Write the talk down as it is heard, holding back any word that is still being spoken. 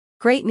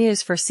Great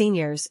news for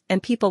seniors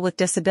and people with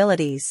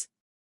disabilities.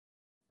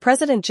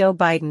 President Joe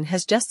Biden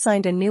has just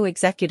signed a new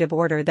executive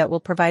order that will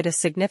provide a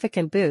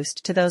significant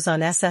boost to those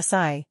on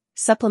SSI,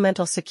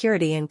 Supplemental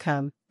Security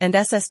Income, and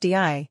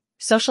SSDI,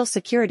 Social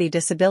Security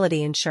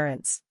Disability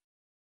Insurance.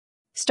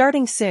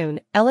 Starting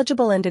soon,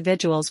 eligible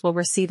individuals will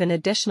receive an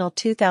additional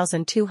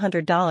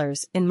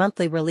 $2,200 in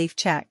monthly relief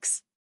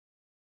checks.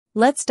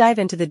 Let's dive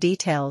into the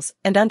details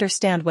and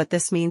understand what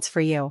this means for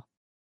you.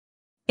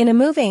 In a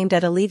move aimed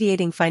at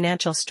alleviating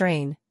financial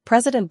strain,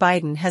 President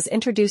Biden has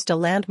introduced a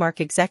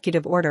landmark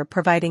executive order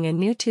providing a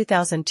new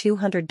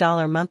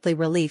 $2,200 monthly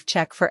relief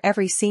check for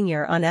every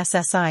senior on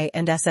SSI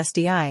and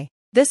SSDI.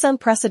 This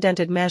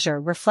unprecedented measure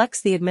reflects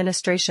the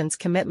administration's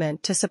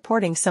commitment to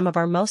supporting some of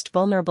our most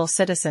vulnerable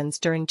citizens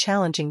during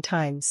challenging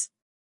times.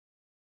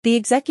 The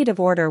executive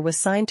order was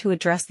signed to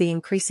address the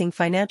increasing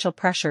financial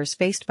pressures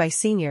faced by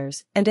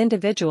seniors and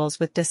individuals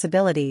with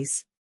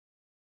disabilities.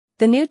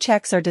 The new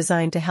checks are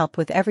designed to help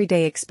with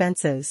everyday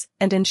expenses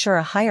and ensure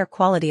a higher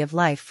quality of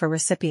life for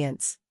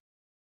recipients.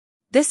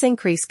 This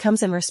increase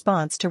comes in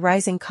response to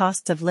rising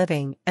costs of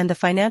living and the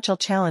financial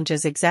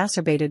challenges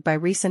exacerbated by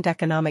recent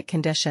economic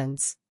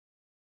conditions.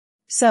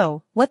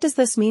 So, what does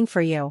this mean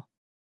for you?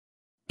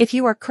 If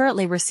you are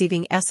currently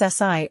receiving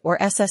SSI or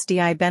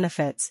SSDI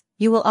benefits,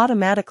 you will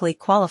automatically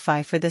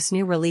qualify for this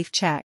new relief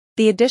check.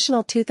 The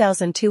additional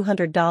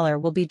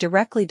 $2,200 will be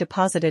directly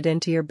deposited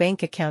into your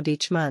bank account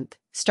each month,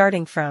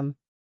 starting from.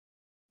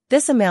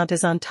 This amount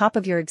is on top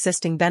of your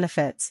existing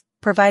benefits,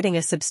 providing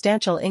a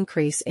substantial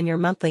increase in your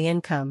monthly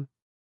income.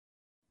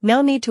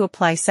 No need to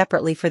apply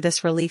separately for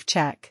this relief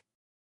check.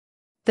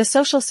 The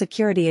Social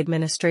Security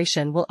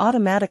Administration will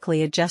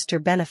automatically adjust your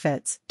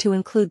benefits to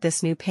include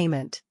this new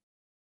payment.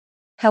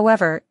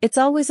 However, it's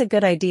always a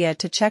good idea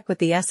to check with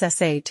the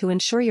SSA to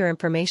ensure your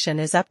information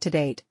is up to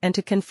date and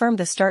to confirm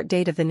the start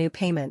date of the new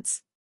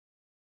payments.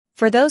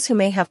 For those who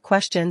may have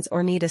questions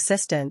or need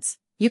assistance,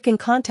 you can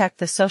contact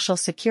the Social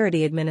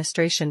Security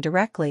Administration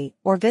directly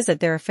or visit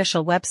their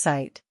official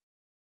website.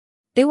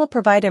 They will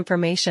provide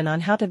information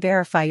on how to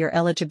verify your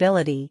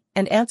eligibility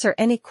and answer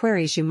any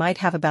queries you might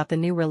have about the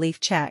new relief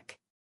check.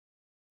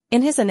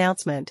 In his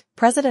announcement,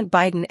 President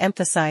Biden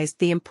emphasized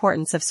the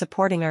importance of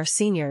supporting our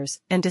seniors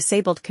and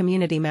disabled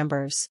community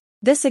members.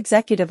 This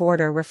executive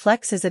order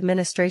reflects his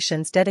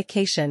administration's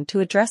dedication to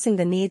addressing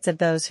the needs of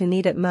those who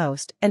need it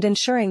most and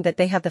ensuring that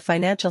they have the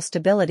financial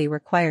stability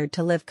required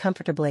to live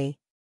comfortably.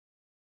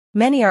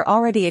 Many are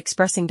already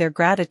expressing their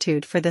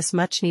gratitude for this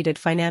much-needed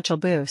financial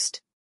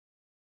boost.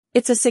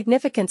 It's a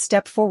significant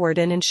step forward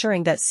in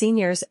ensuring that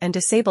seniors and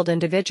disabled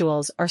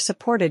individuals are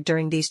supported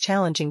during these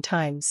challenging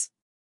times.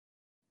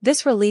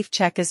 This relief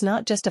check is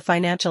not just a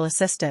financial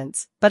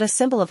assistance, but a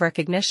symbol of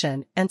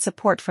recognition and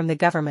support from the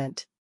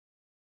government.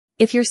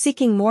 If you're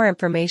seeking more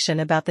information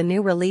about the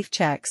new relief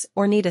checks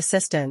or need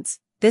assistance,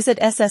 visit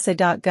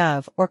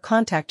ssa.gov or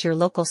contact your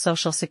local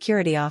Social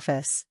Security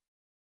office.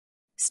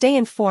 Stay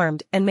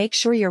informed and make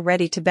sure you're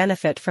ready to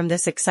benefit from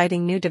this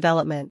exciting new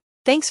development.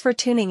 Thanks for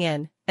tuning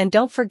in, and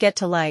don't forget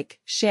to like,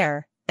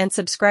 share, and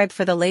subscribe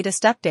for the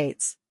latest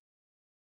updates.